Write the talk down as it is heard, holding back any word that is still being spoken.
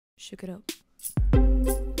Shook it up.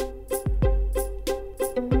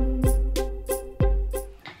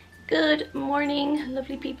 Good morning,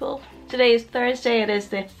 lovely people. Today is Thursday. It is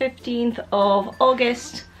the 15th of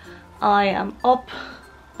August. I am up.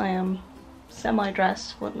 I am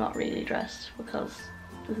semi-dressed, but not really dressed because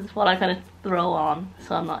this is what I kind of throw on,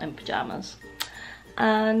 so I'm not in pajamas.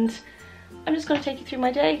 And I'm just going to take you through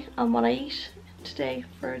my day and what I eat today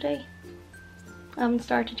for a day. I haven't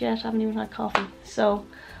started yet. I haven't even had coffee. So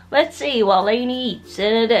let's see what Lainey eats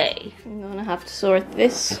in a day. I'm gonna have to sort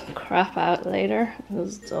this crap out later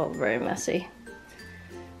because it's all very messy.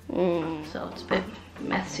 So it's a bit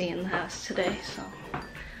messy in the house today. So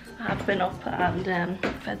I have been up and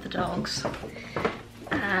fed the dogs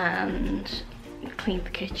and cleaned the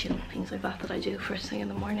kitchen, things like that I do first thing in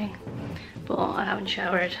the morning. But I haven't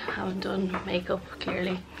showered, haven't done makeup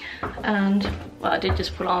clearly, and well, I did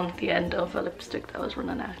just put on the end of a lipstick that was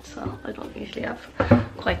running out, so I don't usually have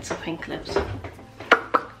quite so pink lips.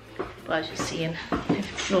 But I was just seeing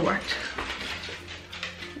if it worked.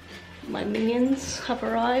 My minions have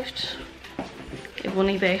arrived. If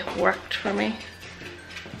only they worked for me.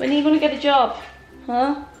 When are you going to get a job?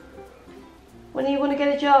 Huh? When are you going to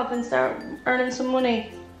get a job and start earning some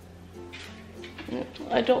money?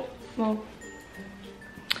 I don't know.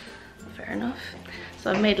 Fair enough.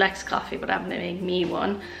 So I've made Lex coffee, but I haven't made me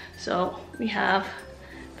one. So we have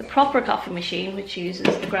the proper coffee machine, which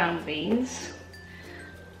uses the ground beans.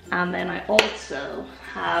 And then I also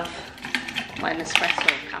have my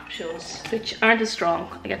Nespresso capsules, which aren't as strong.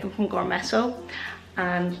 I get them from Gourmesso,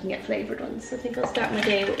 and you can get flavoured ones. So I think I'll start my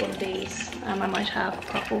day with one of these. I might have a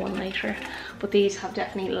proper one later, but these have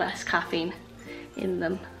definitely less caffeine in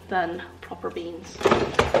them than proper beans. So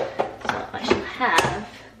I shall have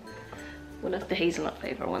one of the hazelnut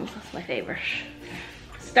flavour ones. That's my favourite.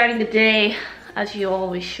 Starting the day, as you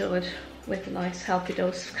always should, with a nice healthy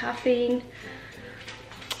dose of caffeine.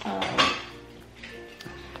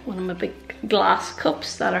 One of my big glass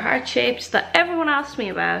cups that are heart-shaped that everyone asks me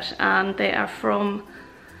about, and they are from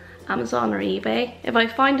Amazon or eBay. If I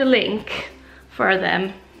find a link for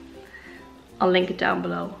them, I'll link it down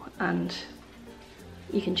below and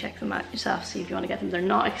you can check them out yourself, see if you want to get them. They're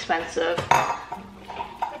not expensive.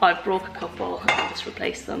 I broke a couple and I just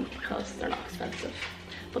replaced them because they're not expensive.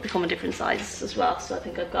 But they come in different sizes as well, so I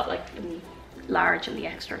think I've got like the large and the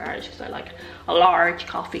extra large because I like a large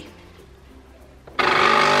coffee.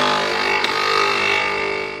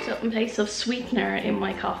 So in place of sweetener in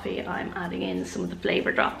my coffee, I'm adding in some of the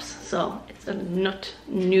flavour drops. So it's a nut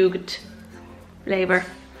nougat flavour,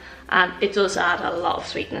 and it does add a lot of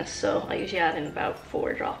sweetness. So I usually add in about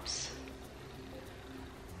 4 drops.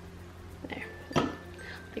 There, I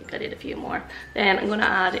think I did a few more. Then I'm going to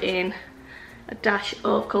add in a dash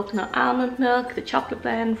of coconut almond milk, the chocolate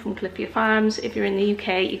blend from Calypso Farms. If you're in the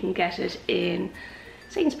UK, you can get it in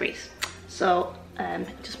Sainsbury's. So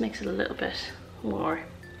it just makes it a little bit more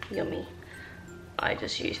yummy. I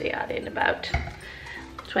just usually add in about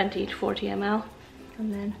 20 to 40 ml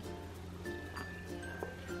and then,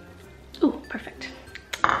 ooh, perfect.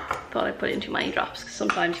 Thought I put in too many drops because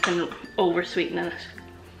sometimes you can over sweeten it.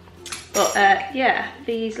 But yeah,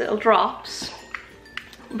 these little drops,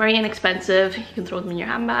 very inexpensive. You can throw them in your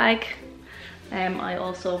handbag. I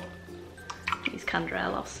also use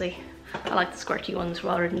Canderel, obviously. I like the squirty ones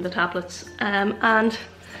rather than the tablets. And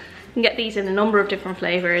you can get these in a number of different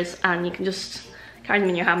flavours, and you can just carry them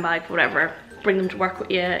in your handbag, whatever. Bring them to work with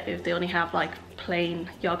you. If they only have like plain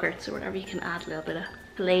yogurts or whatever, you can add a little bit of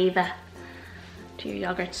flavour to your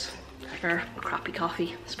yogurts or crappy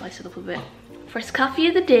coffee. Spice it up a bit. First coffee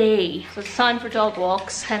of the day. So it's time for dog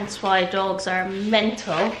walks, hence why dogs are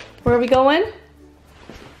mental. Where are we going?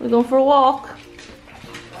 We're going for a walk.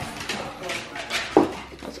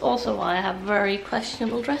 That's also why I have very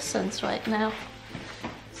questionable dress sense right now.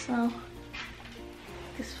 So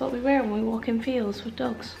this is what we wear when we walk in fields with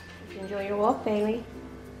dogs. Did you enjoy your walk, Bailey?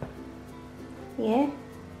 Yeah?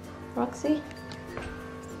 Roxy?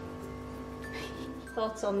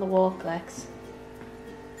 Thoughts on the walk, Lex?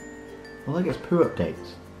 Well, I guess poo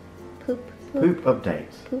updates. Poop. Poop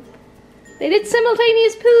updates. Poop. They did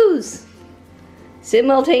simultaneous poos.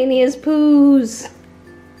 Simultaneous poos.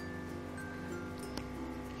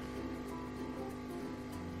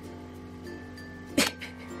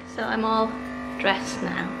 So I'm all dressed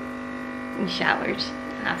now and showered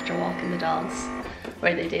after walking the dogs,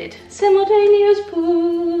 where they did simultaneous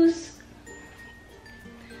poos.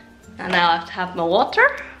 And now I have to have my water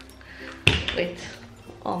with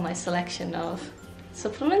all my selection of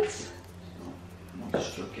supplements. How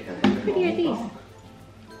pretty are these?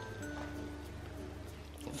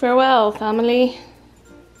 Farewell, family.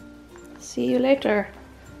 See you later.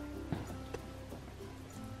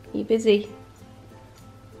 You busy?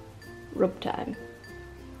 Rub time.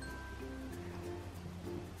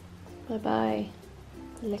 Bye bye,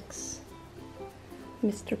 Lex,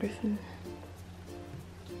 Mr. Griffin.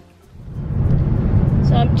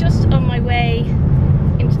 So I'm just on my way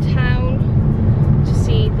into town to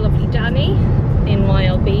see the lovely Danny in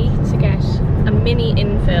YLB to get a mini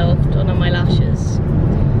infill done on my lashes.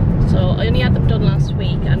 So I only had them done last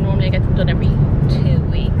week, and normally I get them done every 2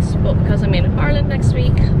 weeks, but because I'm in Ireland next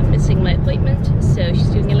week, I'm missing my appointment, so she's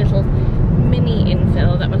doing a little mini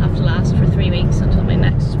infill that will have to last for 3 weeks until my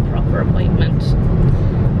next proper appointment.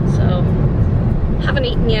 So haven't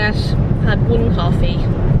eaten yet, had one coffee,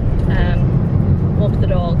 walked the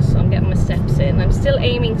dogs, so I'm getting my steps in. I'm still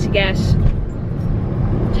aiming to get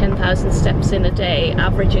 10,000 steps in a day,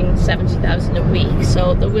 averaging 70,000 a week,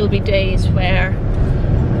 so there will be days where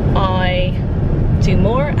I do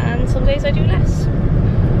more and some days I do less.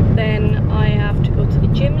 Then I have to go to the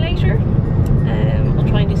gym later. I'll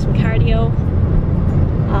try and do some cardio.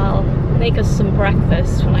 I'll make us some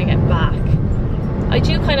breakfast when I get back. I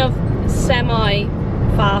do kind of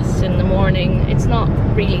semi-fast in the morning. It's not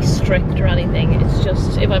really strict or anything, it's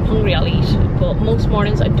just if I'm hungry I'll eat, but most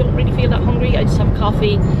mornings I don't really feel that hungry. I just have a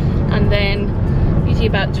coffee, and then usually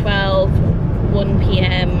about 1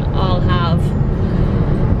 p.m. I'll have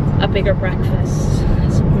a bigger breakfast,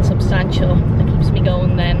 something substantial that keeps me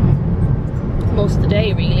going then most of the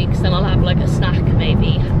day really, because then I'll have like a snack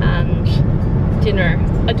maybe, and dinner.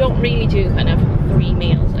 I don't really do kind of 3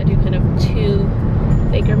 meals, I do kind of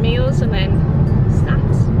 2 bigger meals and then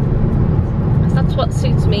snacks. Because that's what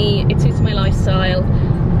suits me, it suits my lifestyle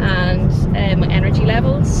and my energy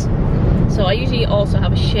levels. So I usually also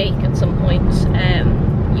have a shake at some point,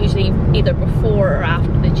 usually either before or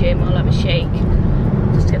after the gym I'll have a shake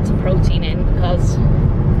just to get some protein in, because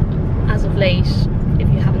as of late, if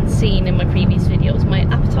you haven't seen in my previous videos, my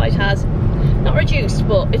appetite has not reduced,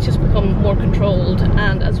 but it's just become more controlled,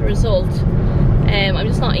 and as a result I'm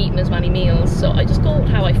just not eating as many meals, so I just go with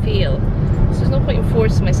how I feel. So there's no point in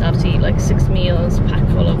forcing myself to eat like 6 meals packed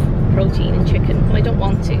full of protein and chicken when I don't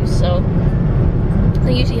want to. So I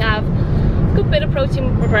usually have a good bit of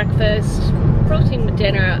protein for breakfast, protein with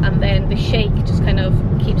dinner, and then the shake just kind of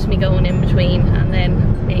keeps me going in between, and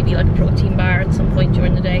then maybe like a protein bar at some point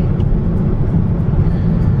during the day.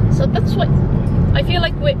 So that's what I feel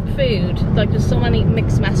like with food. Like there's so many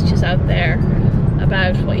mixed messages out there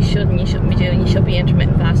about what you should and you shouldn't be doing. You should be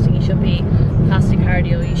intermittent fasting, you should be fasting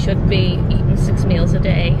cardio, you should be eating 6 meals a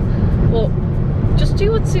day. Well, just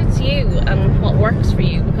do what suits you and what works for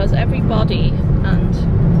you, because everybody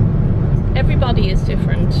is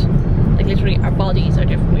different. Like literally our bodies are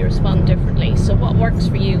different, we respond differently. So what works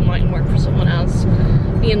for you mightn't work for someone else.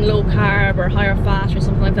 Being low carb or higher fat or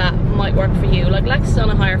something like that might work for you. Like Lex is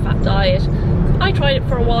on a higher fat diet. I tried it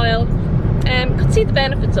for a while, could see the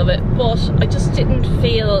benefits of it, but I just didn't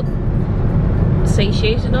feel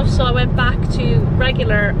satiated enough, so I went back to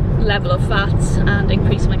regular level of fats and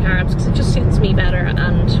increased my carbs, because it just suits me better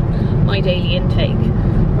and my daily intake.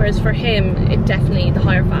 Whereas for him, it definitely, the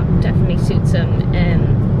higher fat definitely suits him.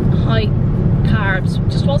 High carbs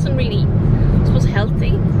just wasn't really, I suppose,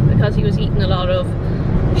 healthy, because he was eating a lot of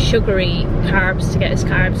sugary carbs to get his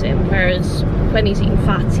carbs in, whereas when he's eating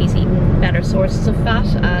fats, he's eating better sources of fat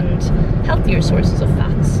and healthier sources of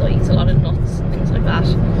fats. So he eats a lot of nuts and things like that,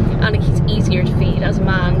 and he's easier to feed. As a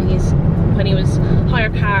man, when he was higher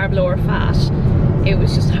carb, lower fat, it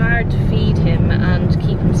was just hard to feed him and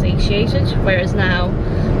keep him satiated, whereas now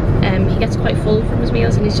he gets quite full from his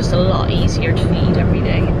meals and he's just a lot easier to feed every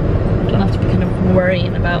day. You don't have to be kind of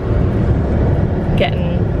worrying about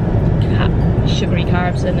getting sugary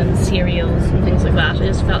carbs in and cereals and things like that. I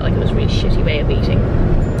just felt like it was a really shitty way of eating.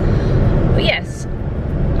 But yes,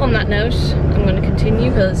 on that note, I'm going to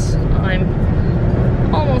continue because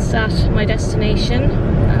I'm almost at my destination,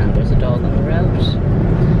 and there's a dog on the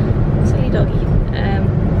road. Silly doggy.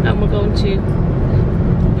 And we're going to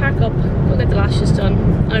park up, go get the lashes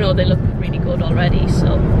done. I know they look really good already,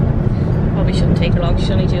 so probably shouldn't take her long.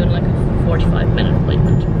 She's only doing like a 45-minute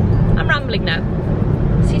appointment. I'm rambling now.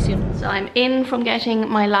 See you soon. So I'm in from getting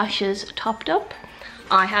my lashes topped up.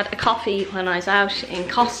 I had a coffee when I was out in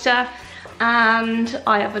Costa, and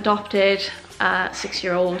I have adopted a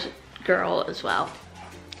 6-year-old girl as well,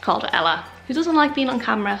 called Ella, who doesn't like being on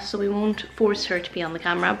camera, so we won't force her to be on the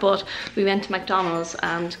camera. But we went to McDonald's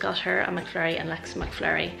and got her a McFlurry and Lex a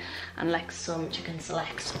McFlurry and Lex some chicken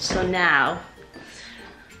selects. So now,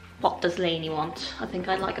 what does Lainey want? I think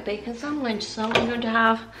I'd like a bacon sandwich, so I'm going to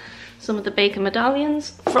have some of the bacon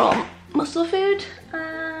medallions from MUSCLEFOOD,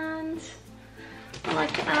 and I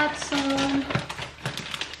like to add some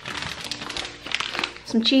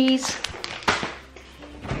some cheese.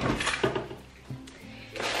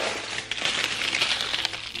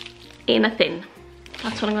 In a tin.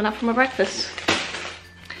 That's what I'm gonna have for my breakfast.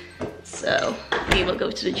 So we will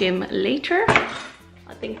go to the gym later.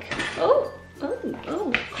 I think, oh.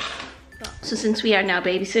 So since we are now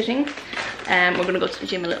babysitting, we're gonna go to the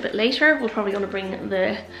gym a little bit later. We're probably gonna bring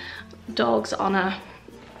the dogs on a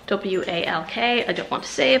WALK. I don't want to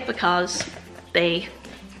say it because they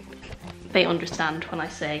understand when I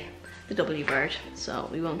say the W word, so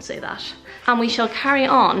we won't say that. And we shall carry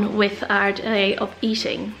on with our day of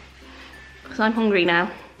eating, because I'm hungry now.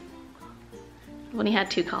 I've only had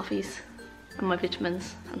 2 coffees and my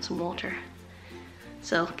vitamins and some water.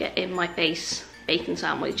 So get in my face bacon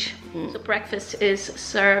sandwich. So breakfast is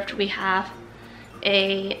served. We have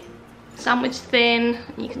a sandwich thin.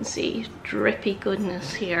 You can see drippy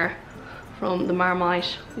goodness here from the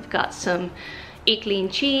Marmite. We've got some Italy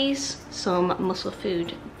cheese, some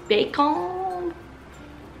MUSCLEFOOD bacon.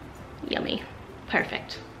 Yummy,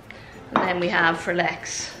 perfect. And then we have for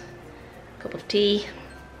Lex a cup of tea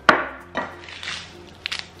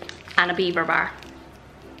and a beaver bar.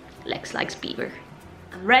 Lex likes beaver.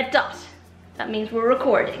 And red dot, that means we're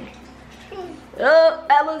recording. Oh,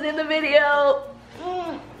 Ella's in the video.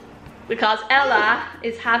 Because Ella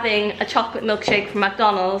is having a chocolate milkshake from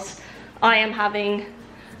McDonald's. I am having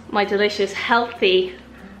my delicious healthy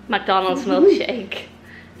McDonald's milkshake.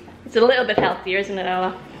 It's a little bit healthier, isn't it,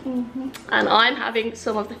 Ella? And I'm having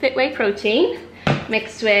some of the Fit Whey protein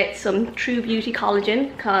mixed with some True Beauty collagen,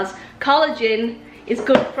 because collagen is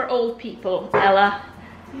good for old people, Ella.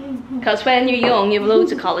 Because when you're young, you have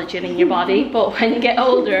loads of collagen in your body, but when you get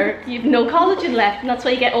older, you have no collagen left, and that's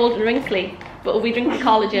why you get old and wrinkly. But if we drink the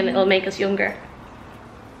collagen, it'll make us younger.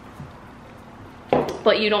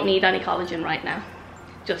 But you don't need any collagen right now,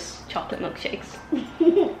 just chocolate milkshakes.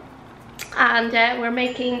 And we're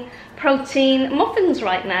making protein muffins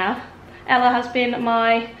right now. Ella has been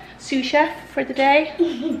my sous chef for the day,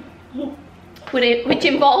 which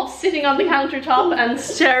involves sitting on the countertop and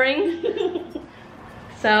stirring.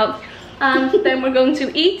 So, and then we're going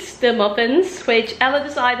to eat the muffins, which Ella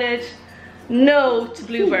decided no to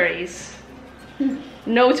blueberries.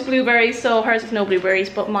 No to blueberries, so hers has no blueberries,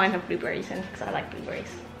 but mine have blueberries in because I like blueberries.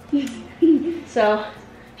 So,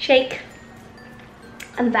 shake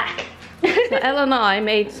and back. So Ella and I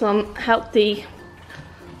made some healthy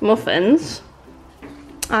muffins,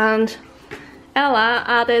 and Ella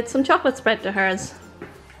added some chocolate spread to hers.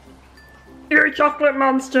 You're a chocolate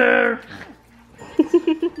monster!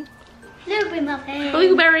 Blueberry muffin.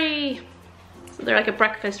 Blueberry! So they're like a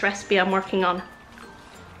breakfast recipe I'm working on.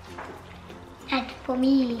 And for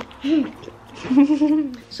me.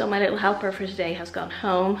 So my little helper for today has gone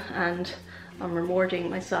home, and I'm rewarding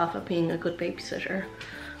myself at being a good babysitter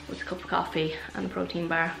with a cup of coffee and a protein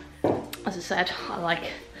bar. As I said, I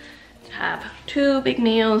like to have 2 big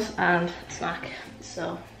meals and a snack.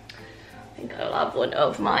 So I think I'll have one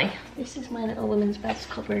of my, this is my little women's best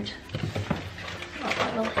cupboard.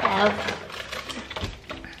 I will have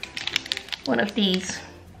one of these.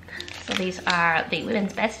 So these are the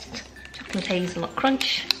women's best chocolate hazelnut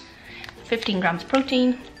crunch, 15 grams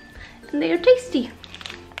protein, and they are tasty.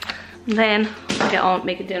 And then I'll get on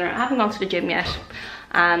making dinner. I haven't gone to the gym yet,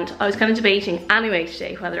 and I was kind of debating anyway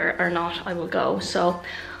today whether or not I will go. So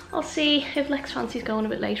I'll see if Lex fancies going a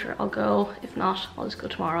bit later. I'll go. If not, I'll just go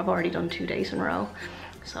tomorrow. I've already done 2 days in a row,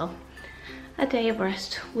 so a day of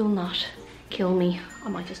rest will not kill me. I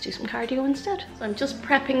might just do some cardio instead. So I'm just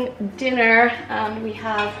prepping dinner, and we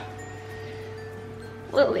have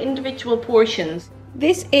little individual portions.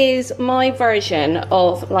 This is my version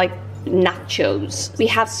of like nachos. We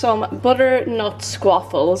have some butternut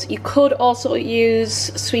squaffles. You could also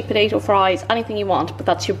use sweet potato fries, anything you want, but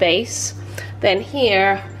that's your base. Then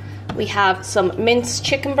here we have some minced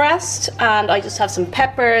chicken breast, and I just have some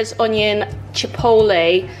peppers, onion,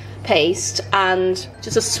 chipotle paste, and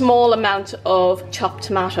just a small amount of chopped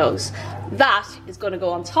tomatoes. That is going to go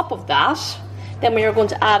on top of that. Then we are going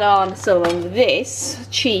to add on some of this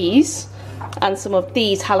cheese and some of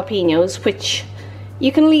these jalapenos, which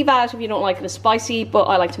you can leave out if you don't like it as spicy, but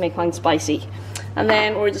I like to make mine spicy. And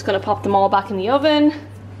then we're just going to pop them all back in the oven.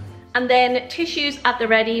 And then tissues at the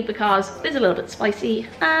ready, because it's a little bit spicy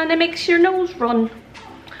and it makes your nose run.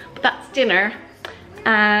 But that's dinner,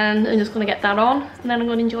 and I'm just going to get that on, and then I'm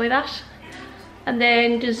going to enjoy that. And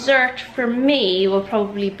then dessert for me will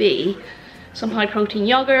probably be some high protein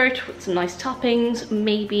yogurt with some nice toppings,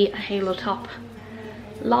 maybe a halo top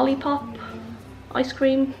lollipop ice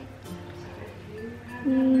cream.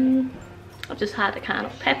 I've just had a can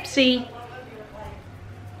of Pepsi.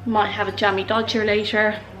 Might have a jammy Dodger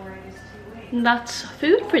later. And that's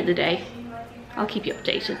food for the day. I'll keep you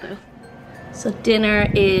updated though. So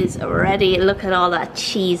dinner is ready. Look at all that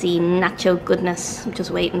cheesy nacho goodness. I'm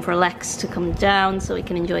just waiting for Lex to come down so we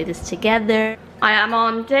can enjoy this together. I am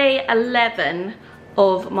on day 11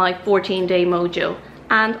 of my 14-day mojo,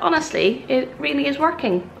 and honestly, it really is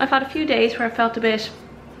working. I've had a few days where I felt a bit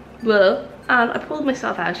bleh, and I pulled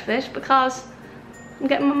myself out of it because I'm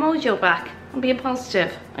getting my mojo back. I'm being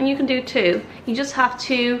positive, and you can do too. You just have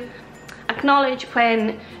to acknowledge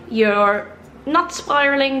when you're not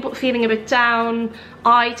spiraling but feeling a bit down.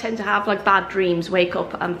 I tend to have like bad dreams, wake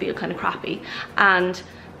up and feel kind of crappy, and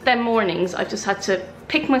then mornings I've just had to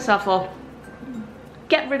pick myself up,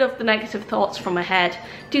 get rid of the negative thoughts from my head,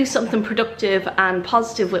 do something productive and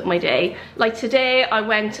positive with my day. Like today I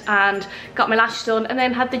went and got my lashes done and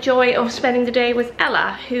then had the joy of spending the day with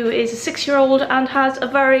Ella, who is a 6-year-old and has a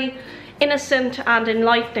very innocent and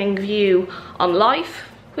enlightening view on life,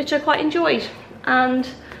 which I quite enjoyed. And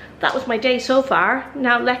that was my day so far.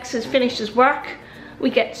 Now Lex has finished his work.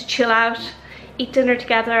 We get to chill out, eat dinner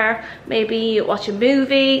together, maybe watch a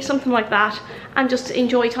movie, something like that, and just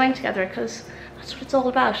enjoy time together, because that's what it's all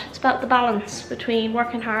about. It's about the balance between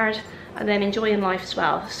working hard and then enjoying life as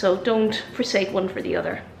well. So don't forsake one for the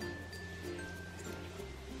other.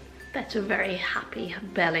 That's a very happy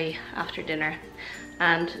belly after dinner.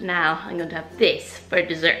 And now I'm going to have this for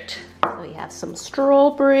dessert. So we have some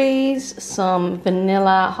strawberries, some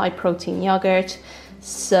vanilla high protein yogurt,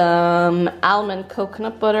 some almond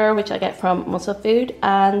coconut butter, which I get from MUSCLEFOOD,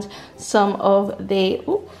 and some of the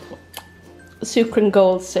Sucre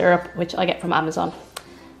Gold syrup, which I get from Amazon.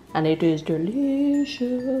 And it is delicious.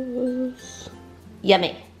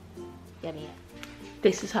 Yummy. Yummy.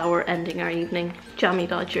 This is how we're ending our evening. Jammy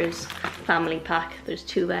Dodgers family pack. There's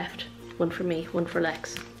 2 left. One for me, one for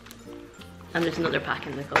Lex. And there's another pack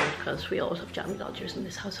in the gold because we always have Jammy Dodgers in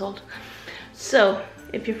this household. So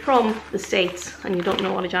if you're from the States and you don't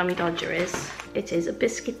know what a Jammy Dodger is, it is a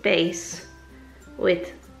biscuit base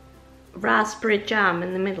with raspberry jam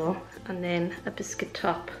in the middle and then a biscuit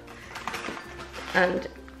top. And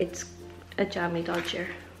it's a Jammy Dodger.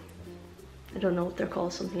 I don't know if they're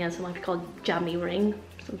called something else. It might be called Jammy Ring,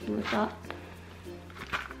 something like that.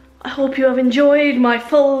 I hope you have enjoyed my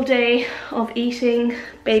full day of eating,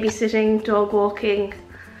 babysitting, dog walking,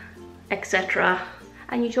 etc.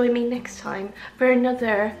 And you join me next time for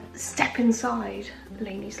another step inside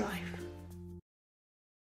Lainey's life.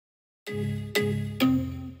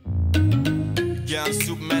 Yeah, I'm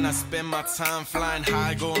Superman, I spend my time flying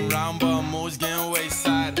high, going round, but I'm always getting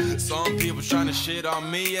wayside. Some people trying to shit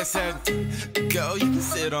on me, I said, girl, you can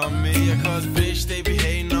sit on me, cause bitch, they be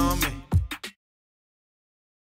hating.